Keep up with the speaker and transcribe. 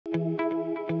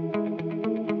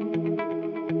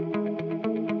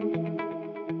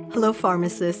Hello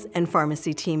pharmacists and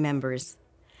pharmacy team members.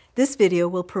 This video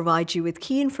will provide you with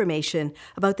key information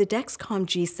about the Dexcom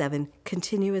G7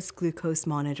 continuous glucose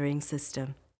monitoring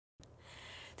system.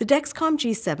 The Dexcom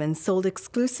G7, sold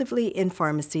exclusively in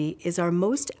pharmacy, is our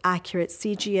most accurate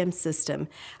CGM system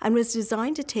and was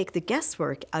designed to take the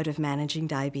guesswork out of managing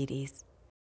diabetes.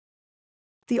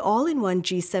 The all-in-one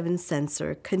G7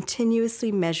 sensor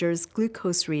continuously measures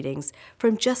glucose readings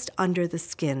from just under the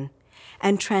skin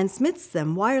and transmits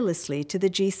them wirelessly to the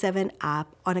G7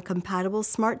 app on a compatible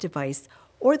smart device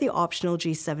or the optional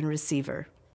G7 receiver.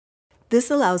 This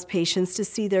allows patients to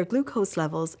see their glucose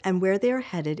levels and where they are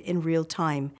headed in real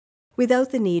time,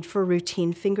 without the need for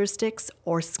routine finger sticks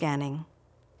or scanning.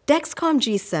 Dexcom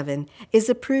G7 is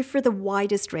approved for the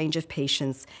widest range of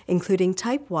patients, including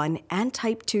type 1 and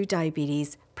type 2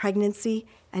 diabetes, pregnancy,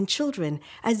 and children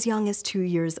as young as 2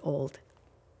 years old.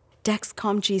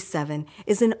 Dexcom G7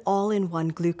 is an all-in-one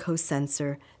glucose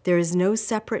sensor. There is no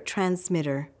separate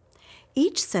transmitter.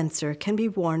 Each sensor can be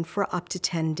worn for up to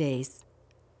 10 days.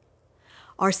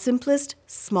 Our simplest,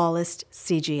 smallest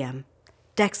CGM,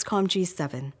 Dexcom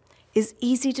G7, is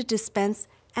easy to dispense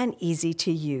and easy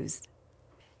to use.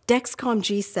 Dexcom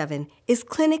G7 is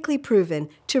clinically proven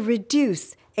to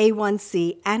reduce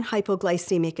A1C and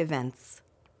hypoglycemic events.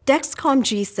 Dexcom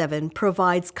G7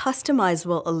 provides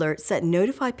customizable alerts that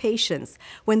notify patients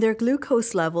when their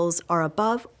glucose levels are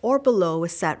above or below a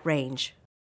set range.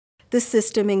 The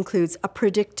system includes a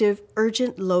predictive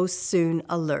urgent low soon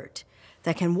alert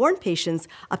that can warn patients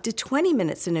up to 20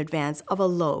 minutes in advance of a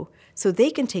low so they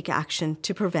can take action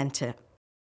to prevent it.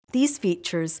 These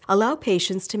features allow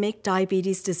patients to make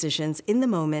diabetes decisions in the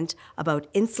moment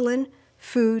about insulin,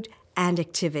 food, and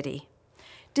activity.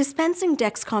 Dispensing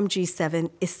Dexcom G7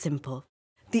 is simple.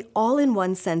 The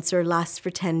all-in-one sensor lasts for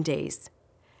 10 days.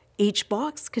 Each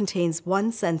box contains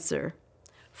one sensor.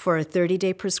 For a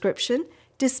 30-day prescription,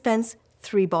 dispense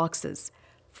 3 boxes.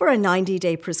 For a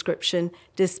 90-day prescription,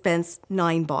 dispense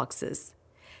 9 boxes.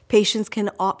 Patients can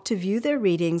opt to view their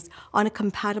readings on a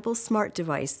compatible smart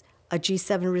device, a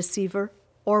G7 receiver,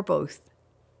 or both.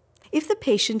 If the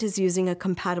patient is using a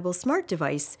compatible smart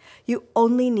device, you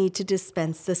only need to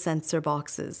dispense the sensor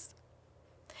boxes.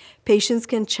 Patients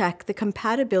can check the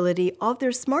compatibility of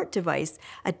their smart device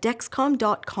at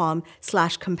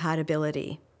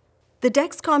dexcom.com/compatibility. The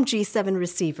Dexcom G7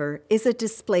 receiver is a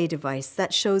display device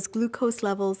that shows glucose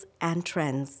levels and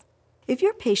trends. If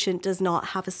your patient does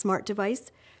not have a smart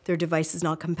device, their device is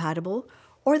not compatible,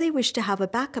 or they wish to have a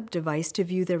backup device to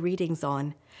view their readings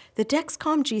on, the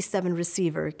Dexcom G7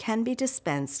 receiver can be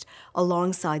dispensed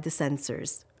alongside the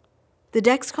sensors. The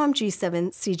Dexcom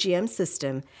G7 CGM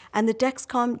system and the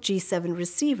Dexcom G7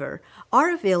 receiver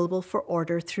are available for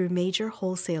order through major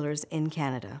wholesalers in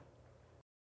Canada.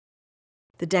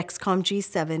 The Dexcom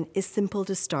G7 is simple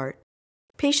to start.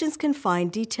 Patients can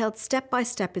find detailed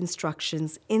step-by-step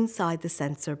instructions inside the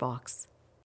sensor box.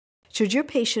 Should your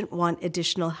patient want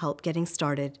additional help getting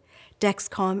started,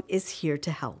 Dexcom is here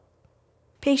to help.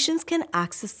 Patients can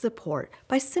access support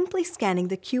by simply scanning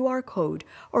the QR code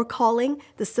or calling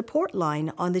the support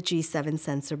line on the G7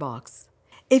 sensor box.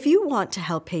 If you want to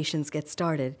help patients get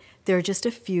started, there are just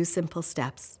a few simple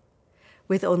steps.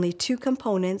 With only 2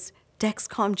 components,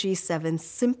 Dexcom G7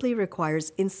 simply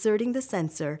requires inserting the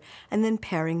sensor and then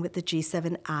pairing with the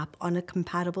G7 app on a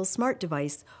compatible smart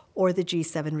device or the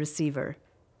G7 receiver.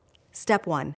 Step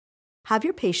 1. Have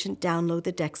your patient download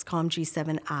the Dexcom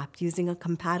G7 app using a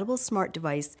compatible smart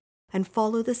device and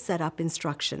follow the setup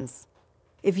instructions.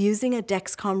 If using a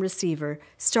Dexcom receiver,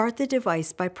 start the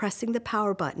device by pressing the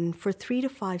power button for 3 to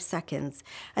 5 seconds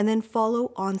and then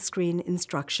follow on-screen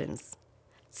instructions.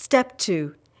 Step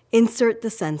 2. Insert the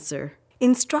sensor.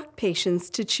 Instruct patients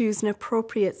to choose an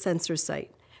appropriate sensor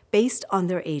site based on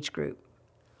their age group.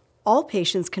 All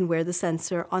patients can wear the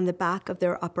sensor on the back of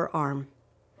their upper arm.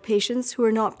 Patients who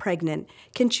are not pregnant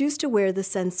can choose to wear the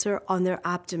sensor on their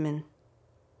abdomen.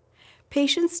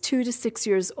 Patients 2 to 6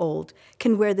 years old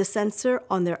can wear the sensor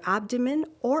on their abdomen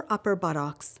or upper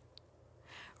buttocks.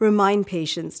 Remind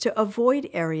patients to avoid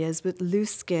areas with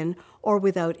loose skin or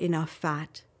without enough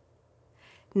fat.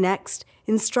 Next,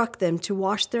 instruct them to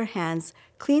wash their hands,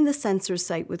 clean the sensor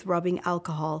site with rubbing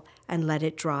alcohol, and let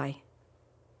it dry.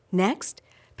 Next,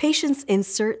 patients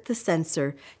insert the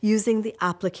sensor using the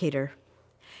applicator.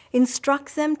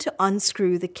 Instruct them to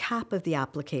unscrew the cap of the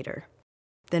applicator.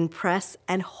 Then press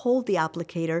and hold the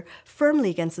applicator firmly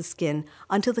against the skin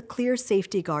until the clear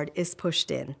safety guard is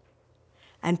pushed in.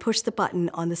 And push the button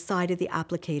on the side of the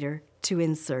applicator to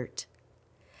insert.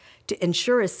 To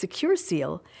ensure a secure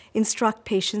seal, instruct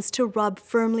patients to rub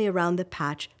firmly around the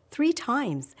patch 3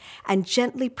 times and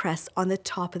gently press on the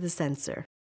top of the sensor.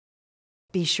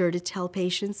 Be sure to tell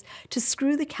patients to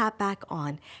screw the cap back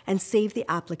on and save the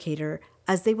applicator,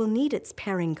 as they will need its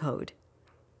pairing code.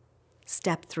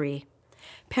 Step 3.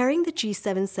 Pairing the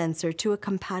G7 sensor to a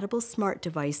compatible smart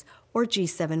device or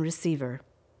G7 receiver.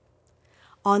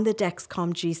 On the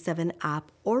Dexcom G7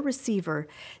 app or receiver,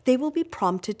 they will be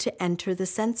prompted to enter the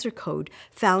sensor code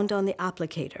found on the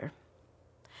applicator.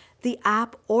 The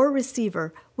app or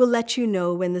receiver will let you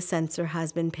know when the sensor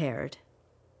has been paired.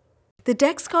 The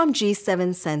Dexcom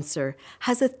G7 sensor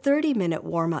has a 30-minute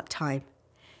warm-up time.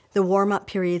 The warm-up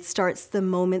period starts the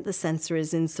moment the sensor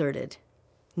is inserted.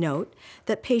 Note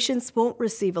that patients won't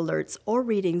receive alerts or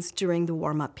readings during the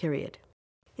warm-up period.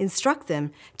 Instruct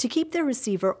them to keep their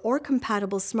receiver or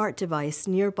compatible smart device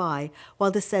nearby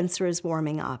while the sensor is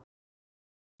warming up.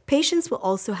 Patients will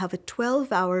also have a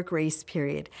 12-hour grace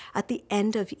period at the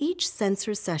end of each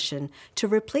sensor session to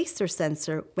replace their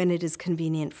sensor when it is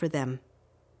convenient for them.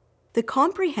 The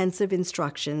comprehensive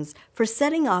instructions for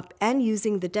setting up and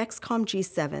using the Dexcom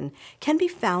G7 can be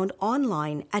found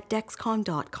online at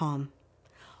dexcom.com.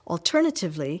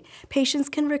 Alternatively, patients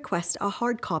can request a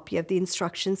hard copy of the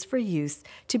instructions for use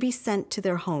to be sent to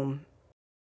their home.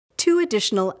 2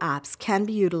 additional apps can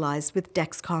be utilized with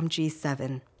Dexcom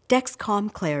G7.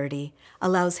 Dexcom Clarity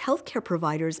allows healthcare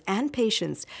providers and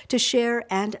patients to share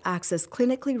and access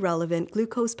clinically relevant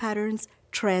glucose patterns,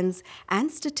 trends,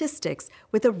 and statistics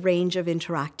with a range of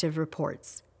interactive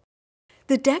reports.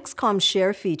 The Dexcom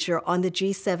Share feature on the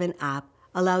G7 app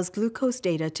allows glucose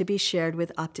data to be shared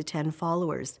with up to 10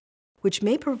 followers, which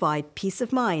may provide peace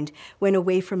of mind when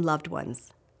away from loved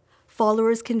ones.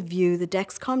 Followers can view the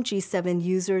Dexcom G7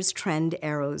 users' trend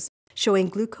arrows, showing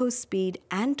glucose speed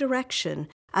and direction,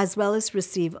 as well as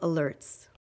receive alerts.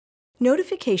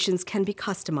 Notifications can be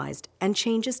customized, and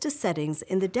changes to settings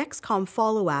in the Dexcom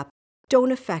Follow app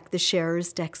don't affect the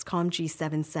sharer's Dexcom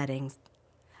G7 settings.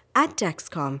 At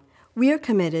Dexcom, we are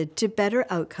committed to better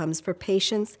outcomes for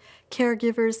patients,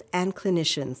 caregivers, and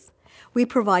clinicians. We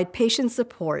provide patient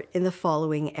support in the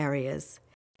following areas.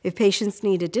 If patients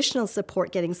need additional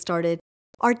support getting started,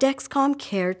 our Dexcom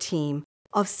Care team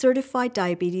of certified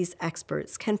diabetes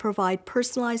experts can provide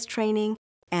personalized training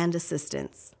and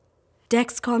assistance.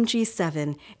 Dexcom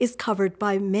G7 is covered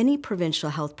by many provincial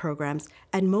health programs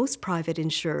and most private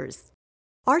insurers.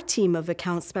 Our team of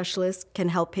account specialists can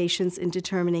help patients in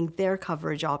determining their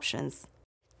coverage options.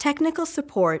 Technical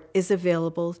support is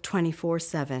available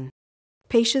 24/7.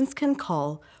 Patients can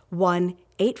call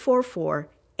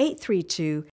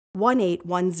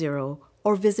 1-844-832-1810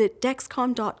 or visit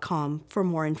dexcom.com for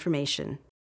more information.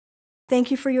 Thank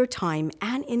you for your time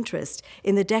and interest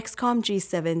in the Dexcom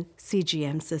G7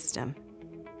 CGM system.